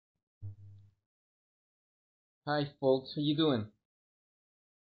Hi folks, how you doing?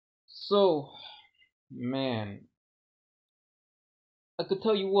 So, man, I could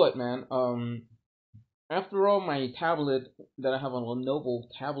tell you what, man. After all, my tablet that I have a Lenovo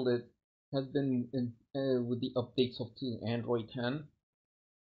tablet has been with the updates of to Android 10,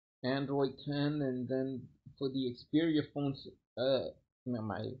 and then for the Xperia phones,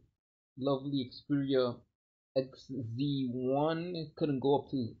 my lovely Xperia XZ1, it couldn't go up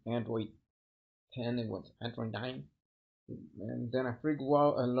to Android 10. It went to Android 9. And then I figured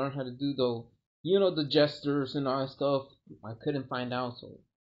out and learned how to do the gestures and all that stuff. I couldn't find out, so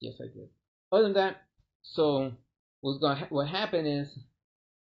yes, I did. Other than that, so what happened is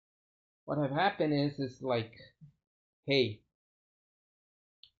what have happened is like, hey,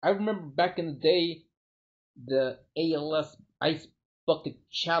 I remember back in the day the ALS ice bucket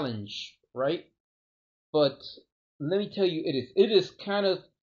challenge, right? But let me tell you, it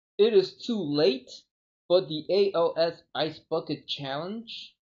is too late. But the ALS ice bucket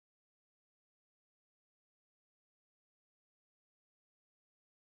challenge,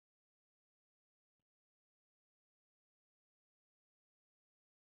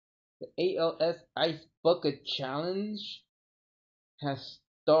 the ALS ice bucket challenge has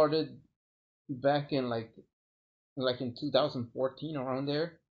started back in in 2014 around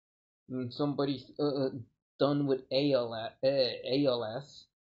there. And somebody's done with ALS.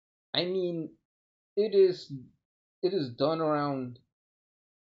 I mean, it is it is done around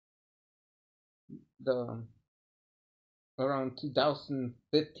the around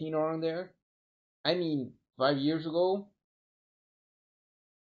 2015 around there. I mean, 5 years ago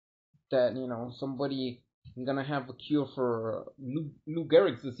that somebody gonna have a cure for Lou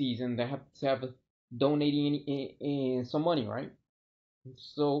Gehrig's disease, and they have to have donating in some money, right?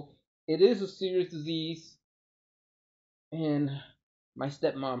 So it is a serious disease, and my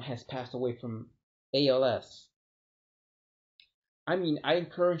stepmom has passed away from ALS. I mean, I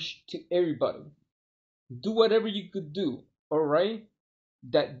encourage to everybody, do whatever you could do, all right?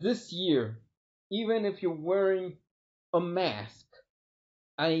 That this year, even if you're wearing a mask,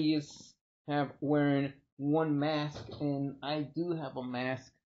 I just have wearing one mask, and I do have a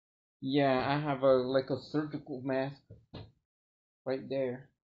mask. Yeah, I have a surgical mask right there,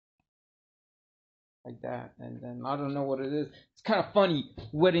 like that. And then I don't know what it is. It's kind of funny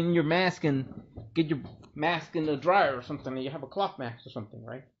wetting your mask and get your mask in the dryer or something, and you have a cloth mask or something,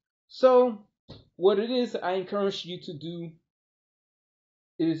 right? So what it is, I encourage you to do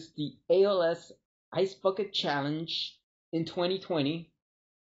is the ALS Ice Bucket Challenge in 2020,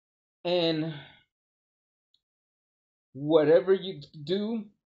 and whatever you do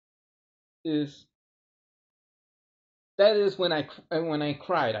is that is when I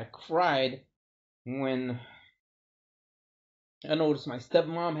cried. I cried when I noticed my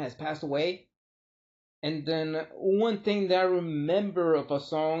stepmom has passed away. And then one thing that I remember of a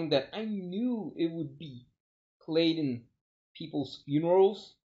song that I knew it would be played in people's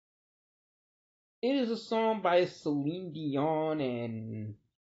funerals. It is a song by Celine Dion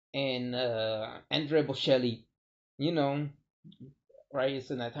and Andrea Bocelli. You know, right?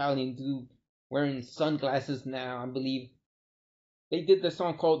 It's an Italian dude wearing sunglasses now. I believe they did the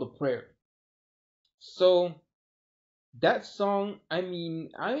song called "The Prayer." So that song, I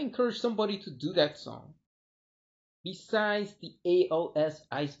mean, I encourage somebody to do that song. Besides the ALS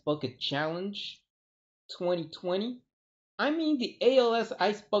Ice Bucket Challenge 2020, I mean, the ALS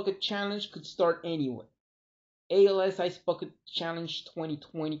Ice Bucket Challenge could start anywhere. ALS Ice Bucket Challenge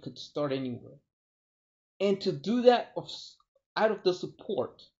 2020 could start anywhere. And to do that out of the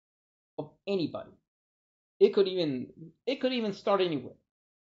support of anybody. It could even start anywhere.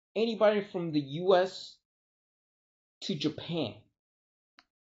 Anybody from the US to Japan.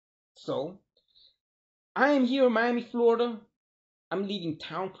 So, I am here in Miami, Florida. I'm leaving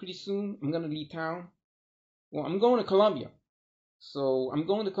town pretty soon. I'm gonna leave town. Well, I'm going to Colombia. So I'm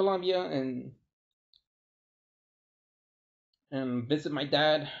going to Colombia and visit my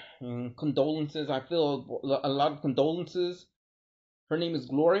dad. And condolences. I feel a lot of condolences. Her name is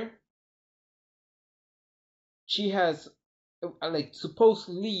Gloria. She has like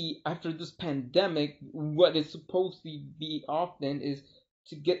supposedly after this pandemic, what is supposed to be often is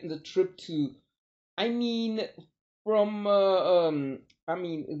to get in the trip to. I mean, from I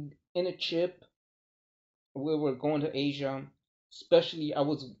mean, in a trip we were going to Asia. Especially, I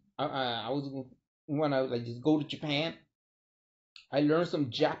was when I was like just go to Japan. I learned some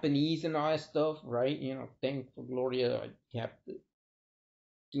Japanese and all that stuff, right? Thank for Gloria. I have to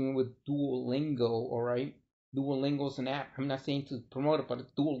doing with Duolingo, all right? Duolingo is an app. I'm not saying to promote it,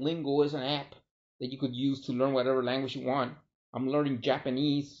 but Duolingo is an app that you could use to learn whatever language you want. I'm learning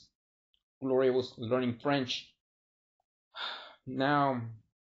Japanese Gloria was learning French. Now,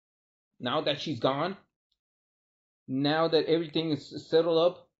 now that she's gone, now that everything is settled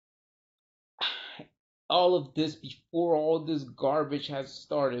up, all of this before all this garbage has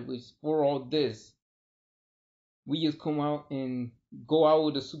started, before all this, we just come out and go out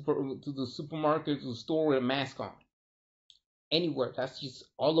with the supermarket to the store with a mask on. Anywhere. That's just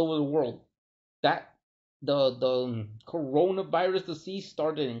all over the world. That the coronavirus disease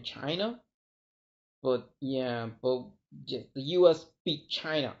started in China, but yeah, but yeah, the U.S. beat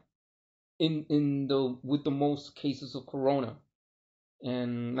China in the with the most cases of corona,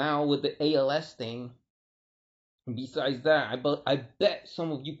 and now with the ALS thing. Besides that, I bet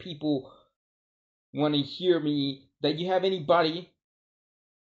some of you people want to hear me that you have anybody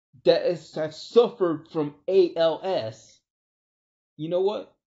that suffered from ALS. You know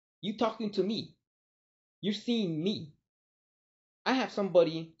what? You talking to me. You're seeing me. I have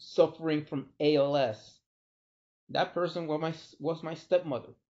somebody suffering from ALS. That person was my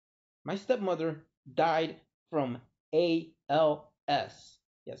stepmother. My stepmother died from ALS.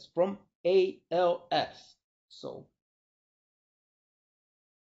 Yes, from ALS. So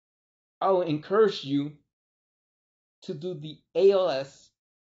I'll encourage you to do the ALS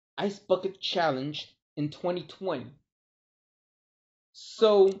Ice Bucket Challenge in 2020.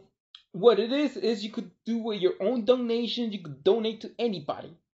 So what it is you could do with your own donations. You could donate to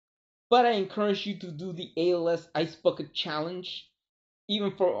anybody. But I encourage you to do the ALS Ice Bucket Challenge.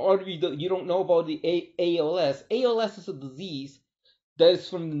 Even for all of you that you don't know about the ALS, ALS is a disease that is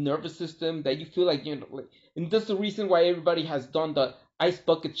from the nervous system that you feel like and that's the reason why everybody has done the Ice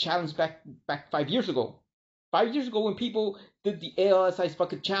Bucket Challenge back 5 years ago. 5 years ago, when people did the ALS Ice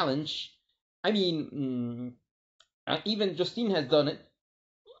Bucket Challenge, I mean, even Justine has done it.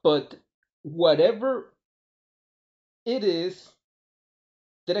 But whatever it is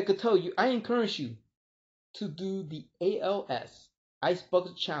that I could tell you, I encourage you to do the ALS Ice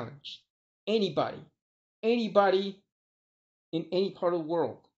Bucket Challenge. Anybody, anybody in any part of the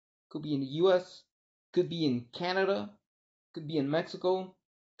world. Could be in the US, could be in Canada, could be in Mexico,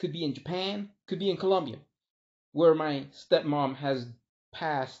 could be in Japan, could be in Colombia, where my stepmom has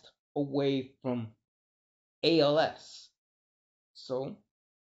passed away from ALS. So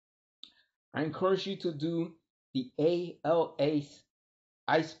I encourage you to do the ALS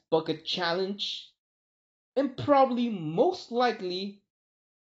Ice Bucket Challenge, and probably most likely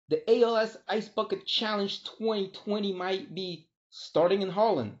the ALS Ice Bucket Challenge 2020 might be starting in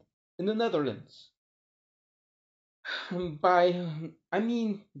Holland, in the Netherlands. By, I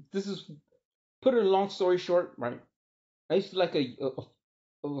mean, this is, put it a long story short, right? I used to like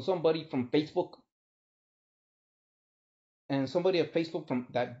somebody from Facebook, and somebody at Facebook from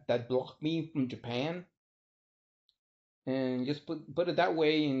that blocked me from Japan, and just put it that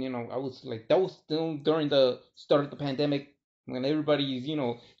way. And I was like, that was still during the start of the pandemic, when everybody's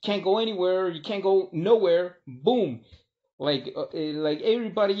can't go anywhere, you can't go nowhere. Boom, like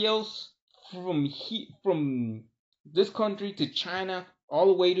everybody else from this country to China, all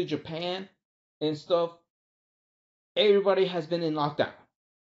the way to Japan and stuff. Everybody has been in lockdown,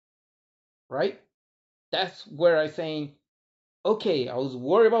 right? That's where I saying, okay, I was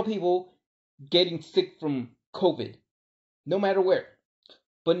worried about people getting sick from COVID, no matter where.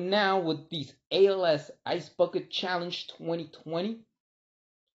 But now with these ALS Ice Bucket Challenge 2020,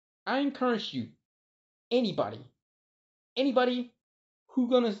 I encourage you, anybody, anybody who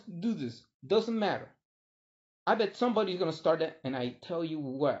gonna do this, doesn't matter. I bet somebody's gonna start it, and I tell you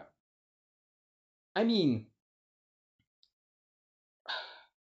what. I mean,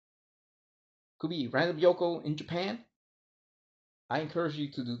 could be Random Yoko in Japan. I encourage you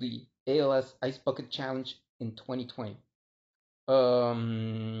to do the ALS Ice Bucket Challenge in 2020.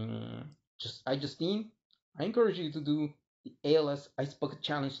 Justine, I encourage you to do the ALS Ice Bucket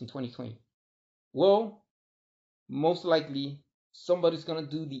Challenge in 2020. Well, most likely somebody's gonna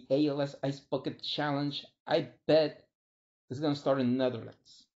do the ALS Ice Bucket Challenge. I bet it's gonna start in the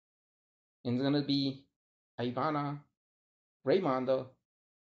Netherlands, and it's gonna be Ivana Raymonda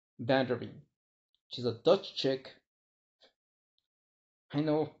van der Veen. She's a Dutch chick. I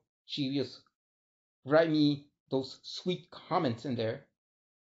know she just write me those sweet comments in there.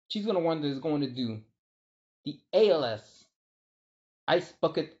 She's gonna one that is going to do the ALS Ice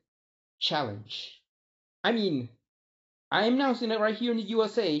Bucket Challenge. I mean, I am announcing it right here in the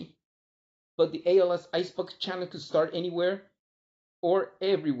USA, but the ALS Ice Bucket Challenge could start anywhere or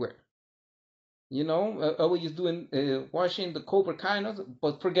everywhere. I was just doing watching the Cobra Kai,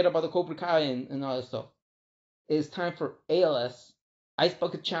 but forget about the Cobra Kai and all that stuff. It's time for ALS Ice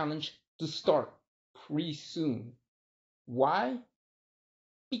Bucket Challenge to start pretty soon. Why?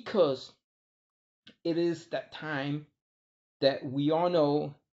 Because it is that time that we all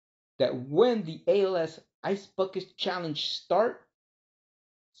know that when the ALS Ice Bucket Challenge start,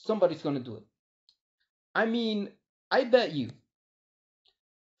 somebody's gonna do it. I mean, I bet you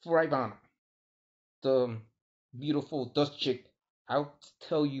for Ivana, the beautiful Dutch chick, I'll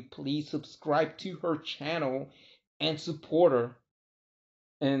tell you, please subscribe to her channel and support her.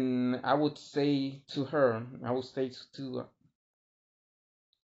 And I would say to her, I would say to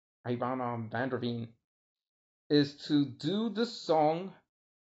Ivana Vanderveen, is to do the song.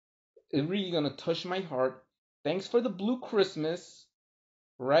 It's really gonna touch my heart. Thanks for the Blue Christmas,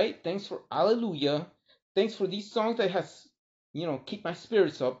 right? Thanks for Hallelujah. Thanks for these songs that has, keep my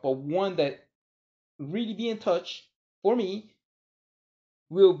spirits up. But one that really be in touch for me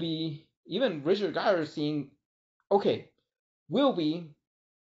will be even Richard Gere saying, okay, will be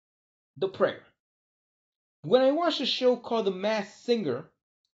The Prayer. When I watched a show called The Masked Singer,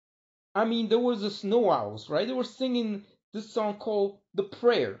 I mean, there was the Snow Owls, right? They were singing this song called The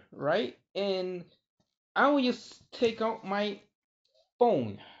Prayer, right? And I would just take out my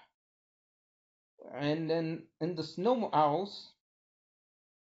phone, and then in the Snow Owls,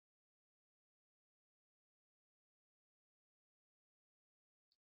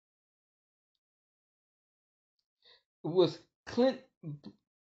 it was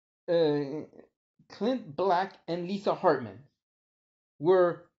uh, Clint Black and Lisa Hartman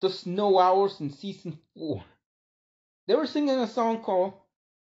were the Snow Owls in season 4. They were singing a song called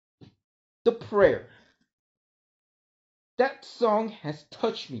The Prayer. That song has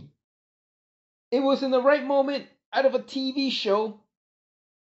touched me. It was in the right moment out of a TV show,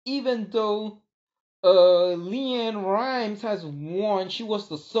 even though Leanne Rimes has won. She was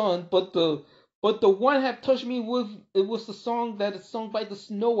the sun, but the one that touched me with it was the song that is sung by the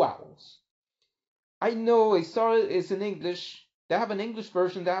Snow Owls. I know I saw it is in English. They have an English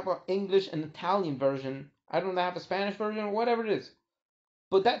version. They have an English and Italian version. I don't know, they have a Spanish version or whatever it is.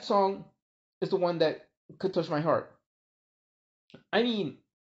 But that song is the one that could touch my heart. I mean,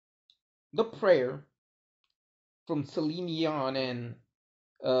 the prayer from Celine Dion and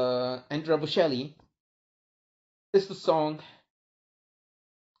Andrea Bocelli is the song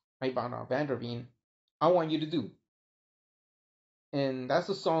Ivana Vanderveen I want you to do. And that's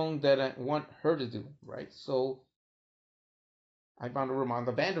the song that I want her to do, right? So Ivana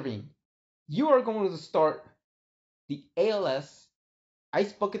Ramanda Vanderveen, you are going to start the ALS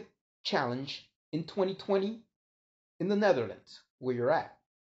Ice Bucket Challenge in 2020 in the Netherlands, where you're at,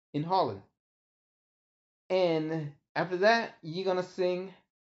 in Holland. And after that, you're gonna sing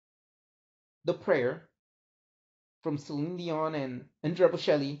the prayer from Celine Dion and Andrea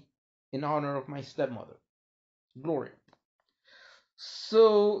Bocelli in honor of my stepmother, Gloria.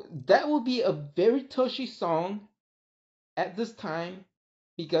 So that will be a very touchy song at this time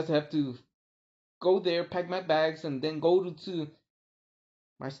because I have to go there, pack my bags, and then go to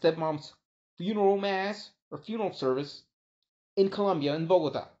my stepmom's funeral mass or funeral service in Colombia, in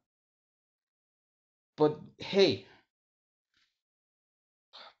Bogota. But hey,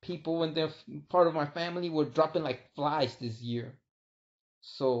 people and they're part of my family were dropping like flies this year.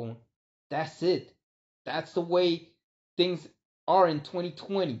 So that's it. That's the way things are in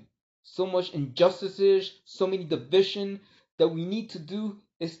 2020. So much injustices, so many division that we need to do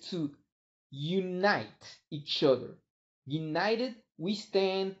is to unite each other. United, we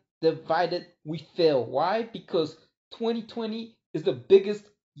stand. Divided, we fail. Why? Because 2020 is the biggest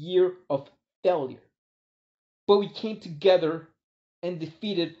year of failure. But we came together and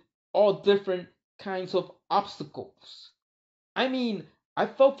defeated all different kinds of obstacles. I mean, I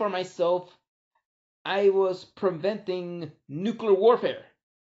felt for myself I was preventing nuclear warfare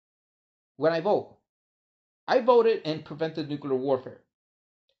when I vote. I voted and prevented nuclear warfare.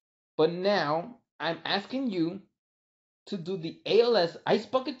 But now I'm asking you to do the ALS Ice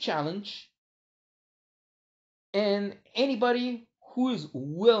Bucket Challenge, and anybody who is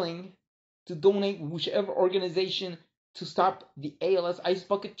willing to donate whichever organization to stop the ALS Ice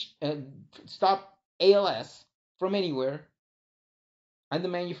Bucket, stop ALS from anywhere. I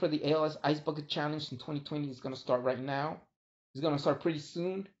demand you for the ALS Ice Bucket Challenge in 2020 is going to start right now. It's going to start pretty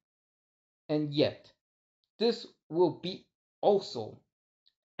soon. And yet, this will be also,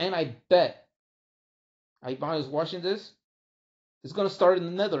 and I bet Ivana is watching this, it's going to start in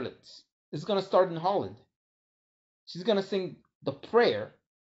the Netherlands. It's going to start in Holland. She's going to sing The Prayer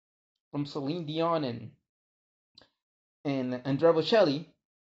from Celine Dion and Andrea Bocelli.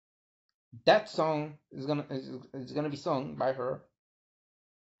 That song is gonna be sung by her.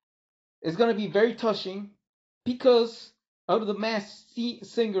 It's gonna be very touching because out of the Masked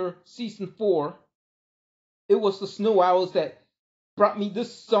Singer season 4, it was the Snow Owls that brought me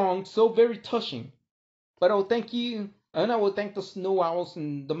this song so very touching. But I will thank you, and I will thank the Snow Owls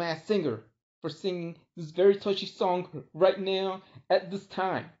and the Masked Singer for singing this very touchy song right now at this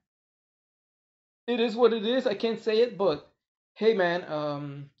time. It is what it is. I can't say it, but hey,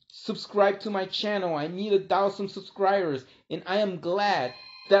 man, subscribe to my channel. I need 1,000 subscribers, and I am glad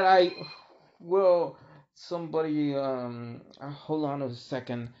that I. Well, somebody, hold on a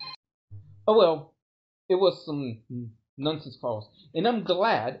second. Oh well, it was some nonsense calls, and I'm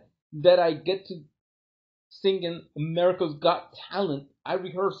glad that I get to sing in America's Got Talent. I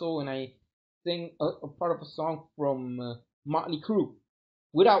rehearsal and I sing a part of a song from Motley Crue,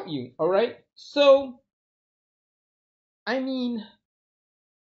 Without You. All right, so I mean,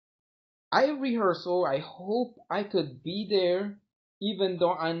 I rehearsal. I hope I could be there, even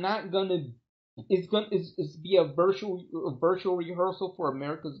though I'm not gonna. It's be a virtual rehearsal for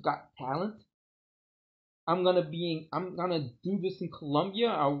America's Got Talent. I'm gonna do this in Colombia.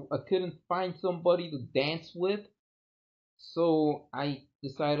 I couldn't find somebody to dance with, so I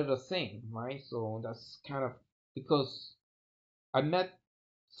decided to sing, right? So that's kind of because I met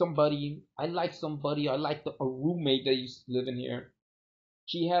somebody. I like somebody. I like a roommate that used to live in here.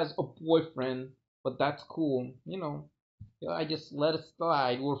 She has a boyfriend, but that's cool. Yeah, I just let it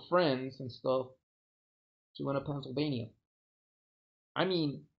slide. We're friends and stuff. She went to Pennsylvania. I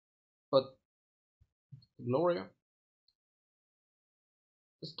mean, but Gloria,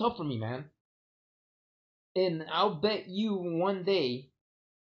 it's tough for me, man. And I'll bet you one day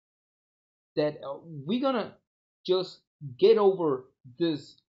that we're gonna just get over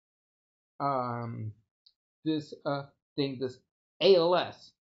this um this thing, this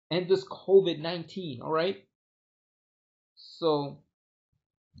ALS and this COVID-19. All right, so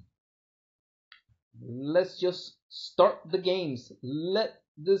let's just start the games. Let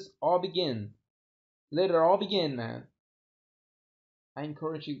this all begin. Let it all begin, man. I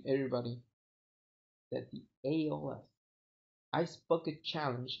encourage you, everybody, that the ALS Ice Bucket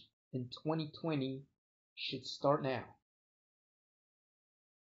Challenge in 2020 should start now.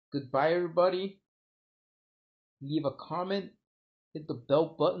 Goodbye, everybody. Leave a comment, hit the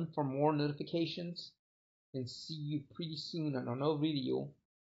bell button for more notifications, and see you pretty soon on another video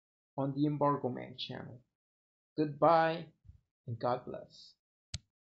on the Embargo Man channel. Goodbye, and God bless.